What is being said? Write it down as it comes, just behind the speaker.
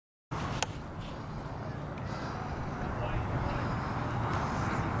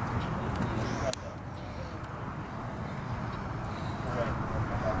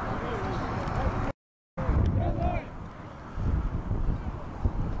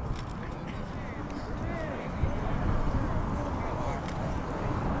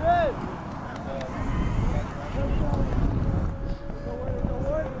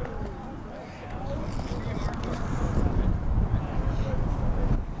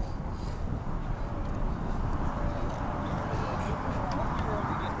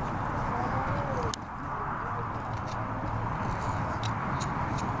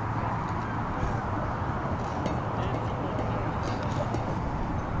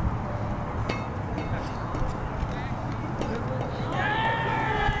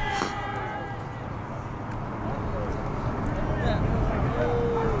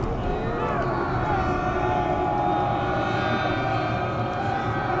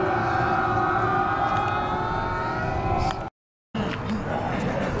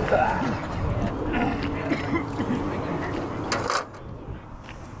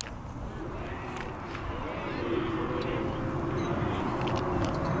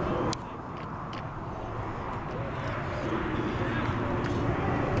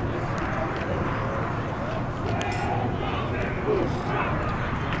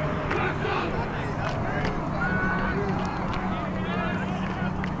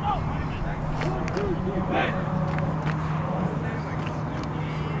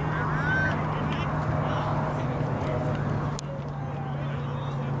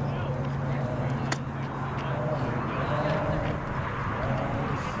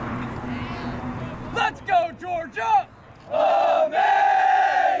Let's go, Georgia!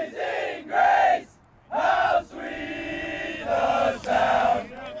 Amazing grace, how sweet the sound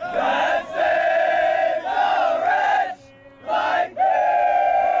that saved a wretch like me.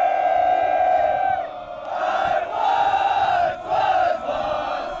 I once was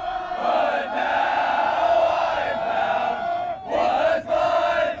lost, but now I'm found. Was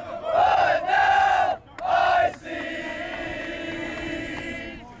blind, but now I see.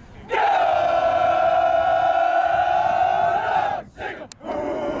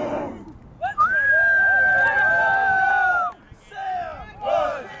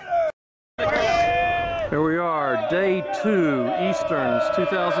 Here we are, day 2, Easterns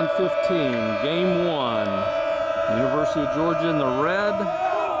 2015, game 1. University of Georgia in the red,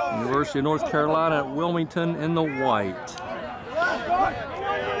 University of North Carolina at Wilmington in the white.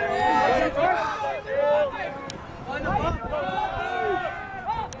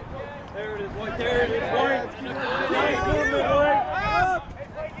 There it is, white. There it is, white.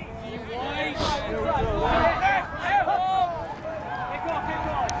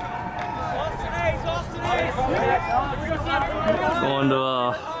 Going to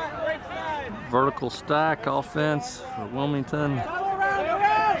a vertical stack offense for Wilmington.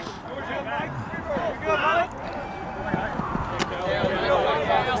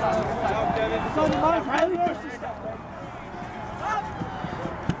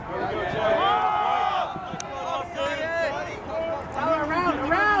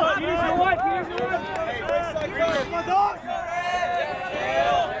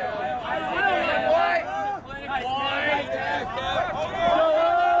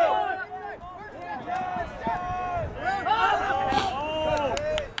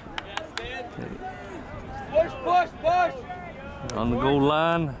 On the goal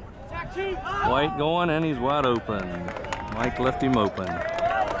line, White going, and he's wide open. Mike left him open.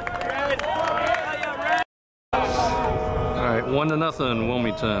 All right, 1-0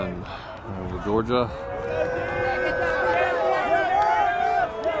 Wilmington over Georgia.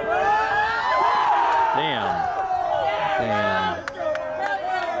 Damn.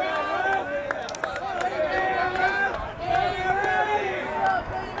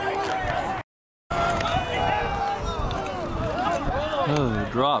 Oh,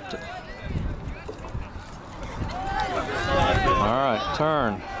 dropped it. All right,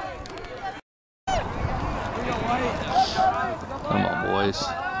 turn. Come on, boys.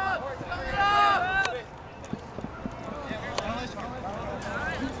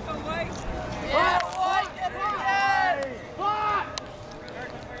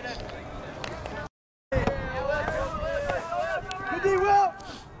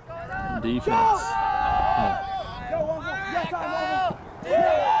 Defense.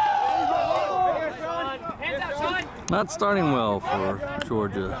 Not starting well for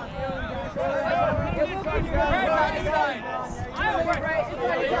Georgia.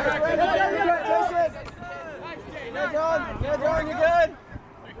 John, you good?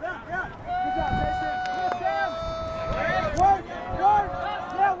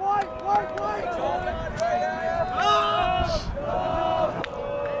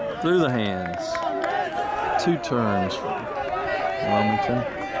 Through the hands. 2 turns for Wilmington.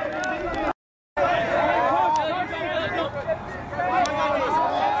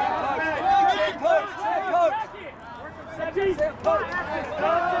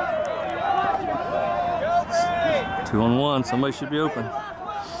 Two on one, somebody should be open.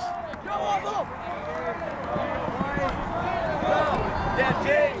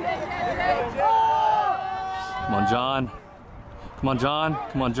 Come on, John. Come on, John.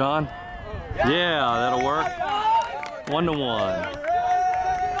 Come on, John. Yeah, that'll work. 1-1.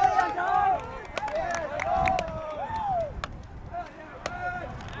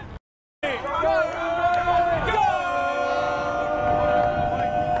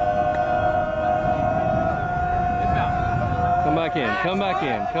 Come back in, come back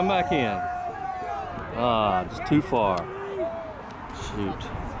in, come back in. Ah, just too far. Shoot.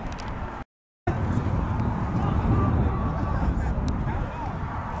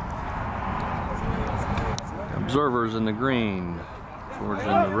 Observers in the green, Georgia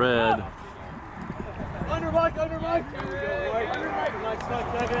in the red. Under Mike, under Mike.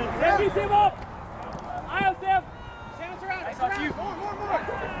 Sam, keep him up. I have Sam. Sam's around. Nice on you.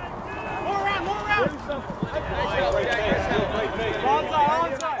 More around, more around. Onside,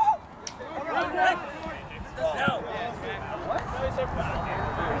 onside.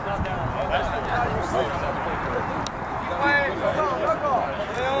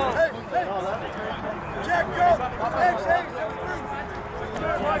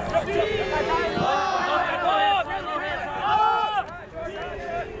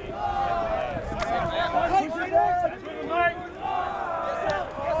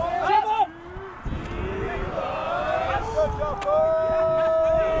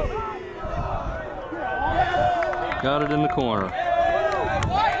 Got it in the corner.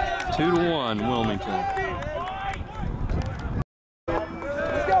 2-1, Wilmington.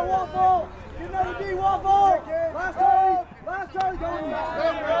 Let's go, Waffle! Get another D, Waffle! Last Charlie! Last Charlie going!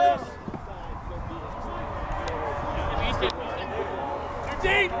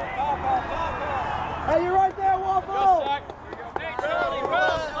 Deep! Hey, you're right there, Waffle!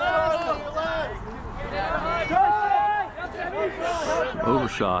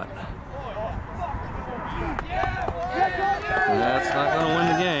 Overshot. That's not going to win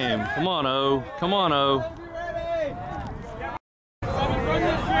the game. Come on, O. Come on, O.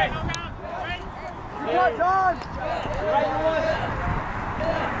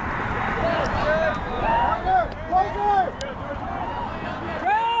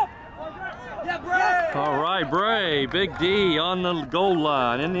 All right, Bray. Big D on the goal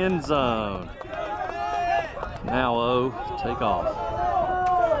line in the end zone. Now, O, take off.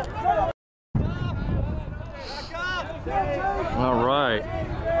 All right.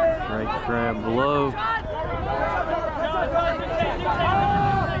 Great grab below.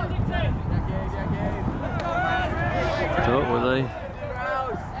 So what were they?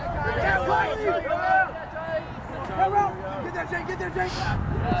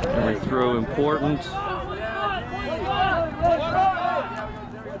 Every throw important.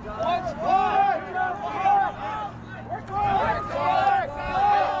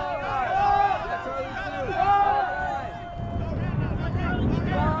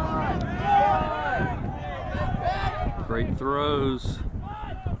 Great throws.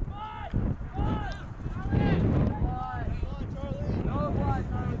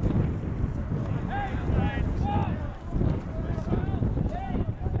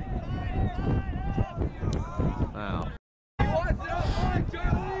 Wow.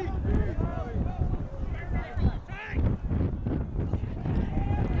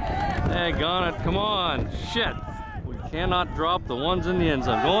 Daggone it, come on. Shit. We cannot drop the ones in the end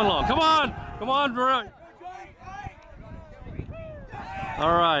zone. Going long. Come on! Come on, Bray.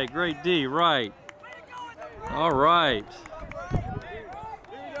 All right, great D, right. All right.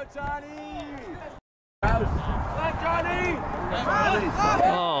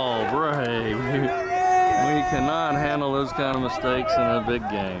 Oh, Bray. We cannot handle those kind of mistakes in a big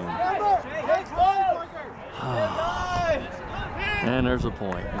game. And there's a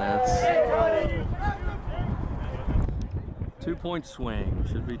point. That's 2-point swing.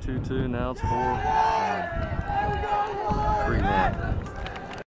 Should be 2-2. Now it's 4-3-1.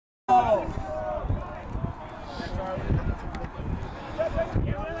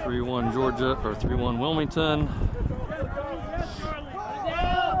 3-1 Georgia, or 3-1 Wilmington.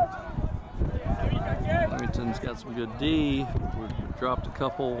 Wilmington's got some good D. We've dropped a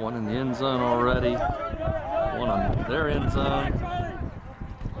couple, one in the end zone already, one on their end zone.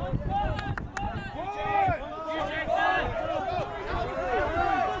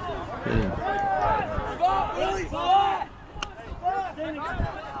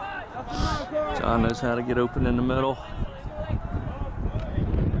 John knows how to get open in the middle.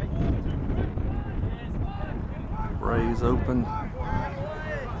 Bray's open.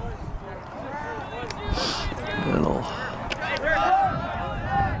 Middle.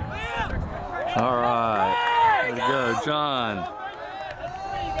 All right. There we go, John.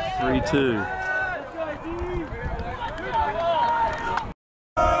 3-2.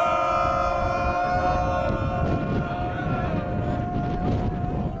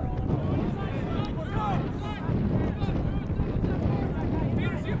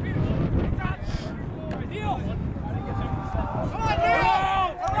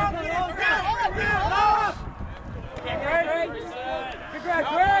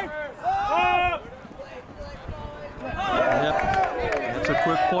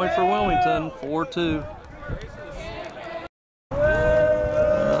 Quick point for Wilmington, 4-2.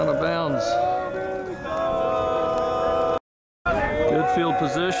 Out of bounds. Good field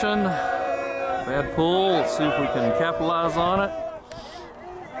position. Bad pull. Let's see if we can capitalize on it.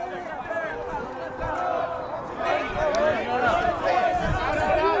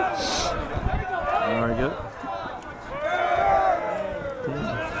 Very good.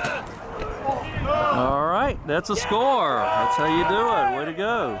 All right, that's a score. That's how you do it. Way to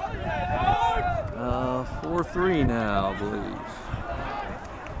go. 4-3 now, I believe.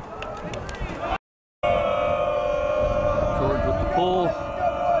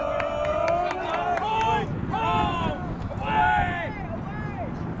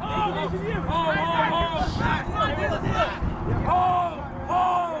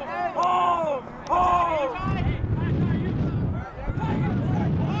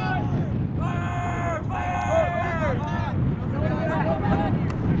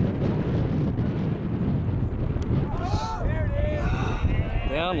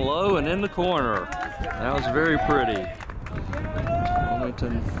 low and in the corner. That was very pretty.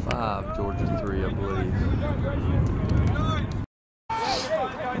 Wilmington 5, Georgia 3, I believe.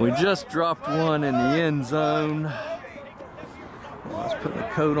 We just dropped one in the end zone. Let's put the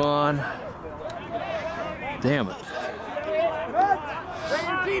coat on. Damn it.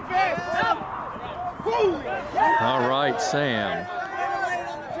 All right, Sam.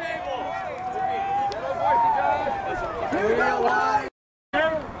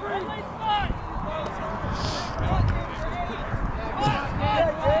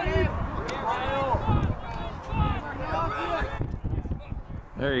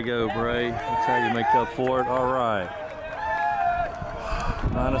 There you go, Bray. That's how you make up for it. All right.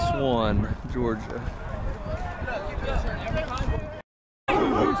 -1, Georgia.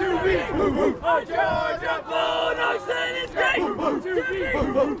 Georgia Bulldogs and it's great to be a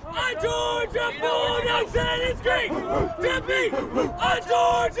Georgia Bulldogs and it's great to be a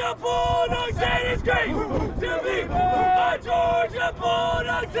Georgia Bulldogs and it's great to be a Georgia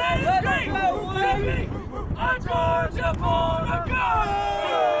Bulldogs and it's great to be a Georgia Bulldogs.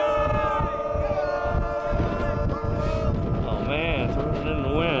 Oh man, throwing in the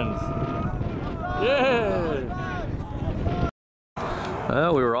winds. Yeah.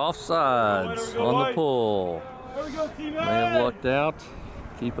 Well, we were offsides on the pull. May have lucked out.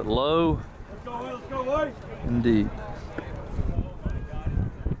 Keep it low. Let's go, White. Indeed.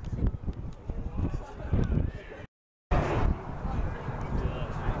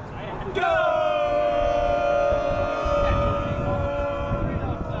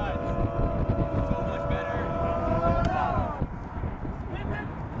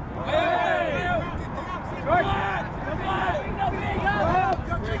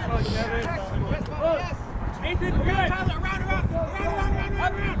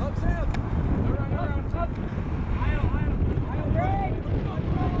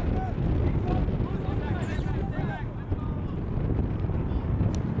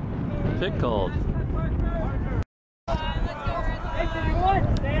 Pick called.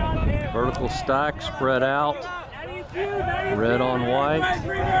 Vertical stack, spread out. Red on white.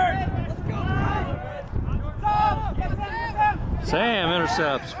 Sam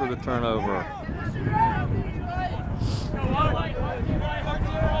intercepts for the turnover.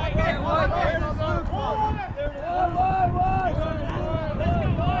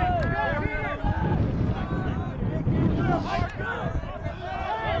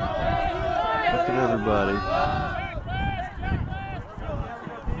 Look at everybody.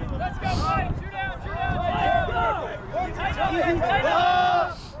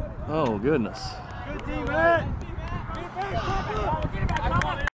 Oh, goodness. Good team, Matt.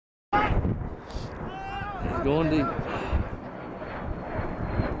 He's going deep.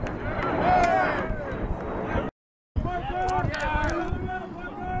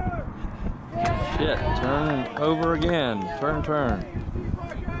 Shit, turn over again. Turn.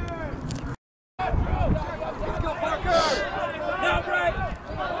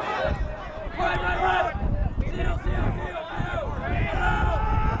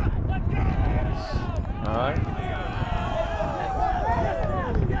 All right.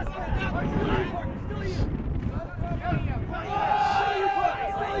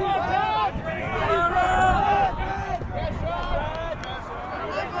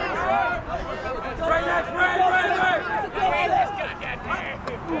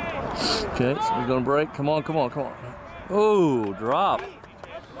 Okay, so we're gonna break. Come on. Oh, drop.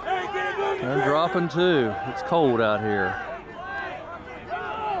 They're dropping too. It's cold out here.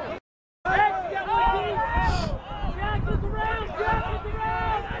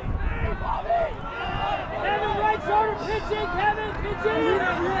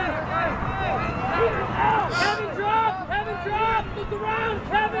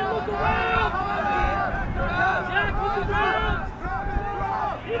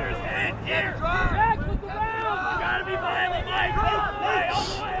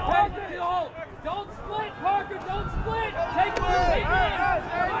 Don't split, Parker, don't split. Take it. You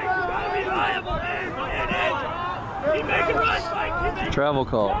gotta be viable, man. Keep making runs, Mike. Keep making Travel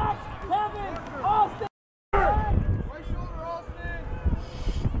call. Kevin, Austin. Right shoulder, Austin.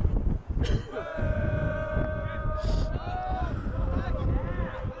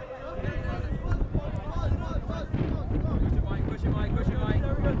 Push it, Mike.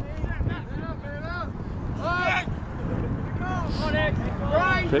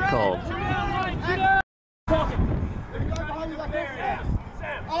 Pick called.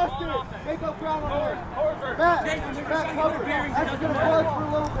 Austin, make up ground on her. Matt, cover. That's going to plug for a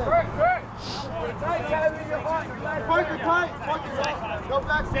little bit. Parker tight. Go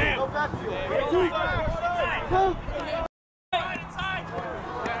back to you.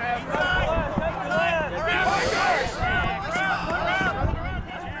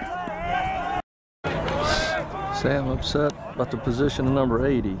 Say I'm upset about the position of number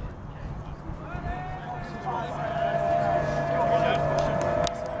 80.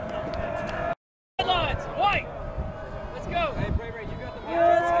 Headlines, white. Let's go. Hey, Ray, you got the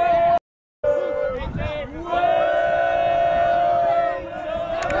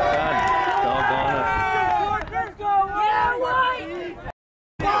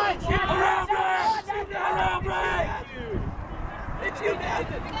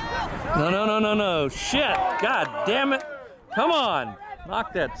No, shit, god damn it. Come on,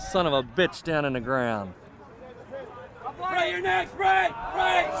 knock that son of a bitch down in the ground. Ray, you're next, Ray,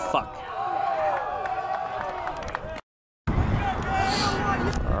 Ray. Fuck.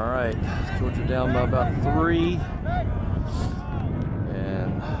 All right, Georgia down by about 3.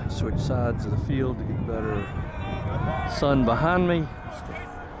 And switch sides of the field to get better sun behind me.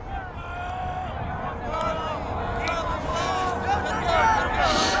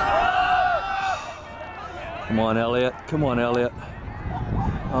 Come on, Elliot. Come on, Elliot.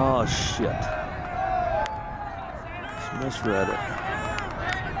 Oh, shit. Just misread it.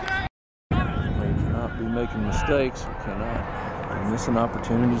 We cannot be making mistakes. We cannot be missing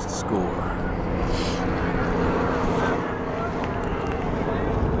opportunities to score.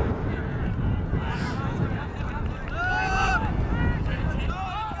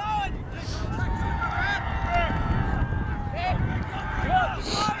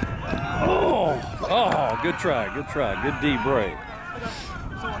 Oh, good try, good D break.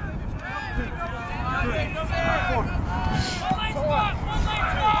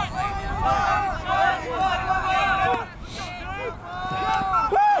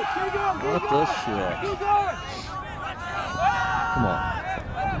 What the shit? Come on.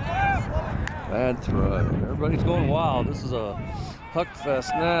 Bad throw. Everybody's going wild. This is a huck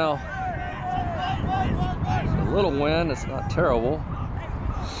fest now. It's a little wind, it's not terrible.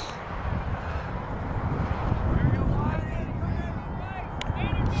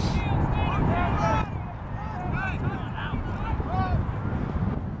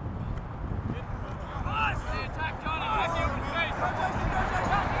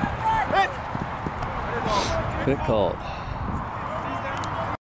 Pick called.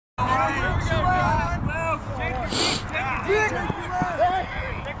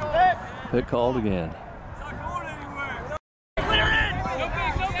 Pick called again.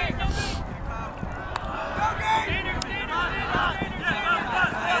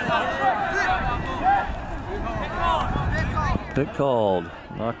 Pick called.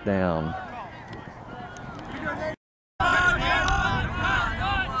 Knocked down.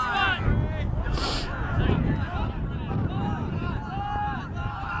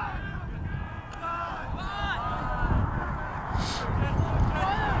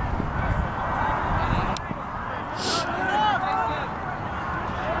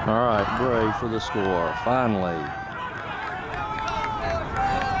 All right, Bray for the score, finally.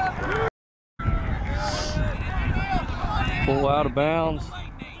 Pull out of bounds.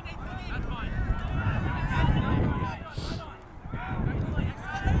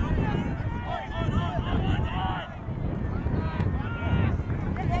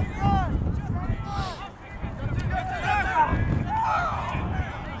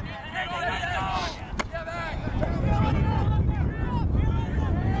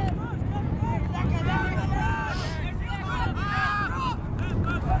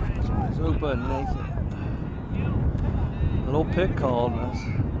 Open, Nathan. Little pick called.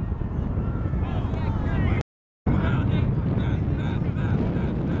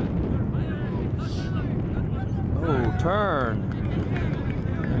 Oh, turn.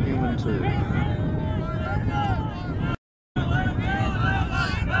 Human 2.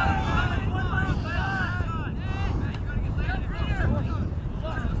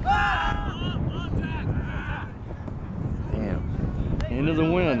 Damn. Into the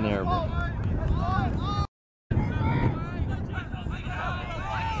wind there, bro.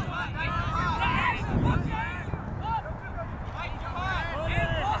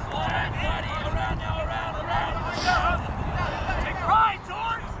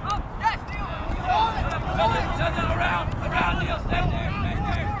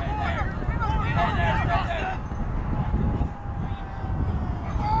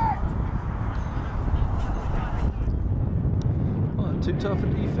 Too tough a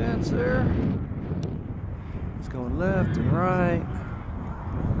defense there. It's going left and right.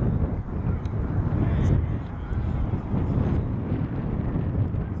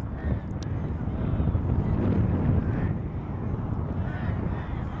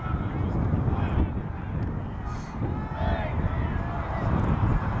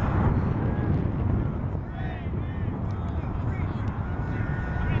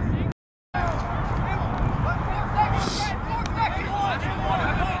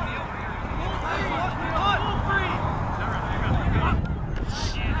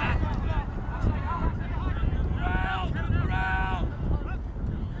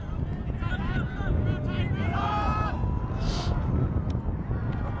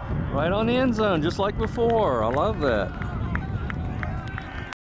 Right on the end zone, just like before. I love that.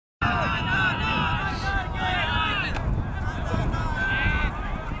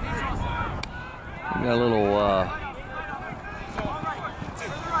 We got a little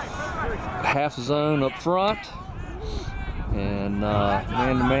half zone up front, and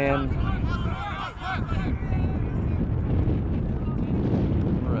man-to-man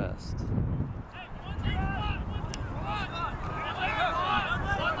rest.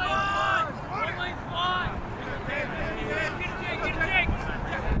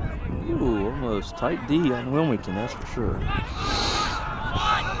 Ooh, almost tight D on Wilmington, that's for sure.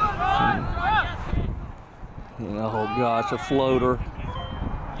 Oh gosh, a floater.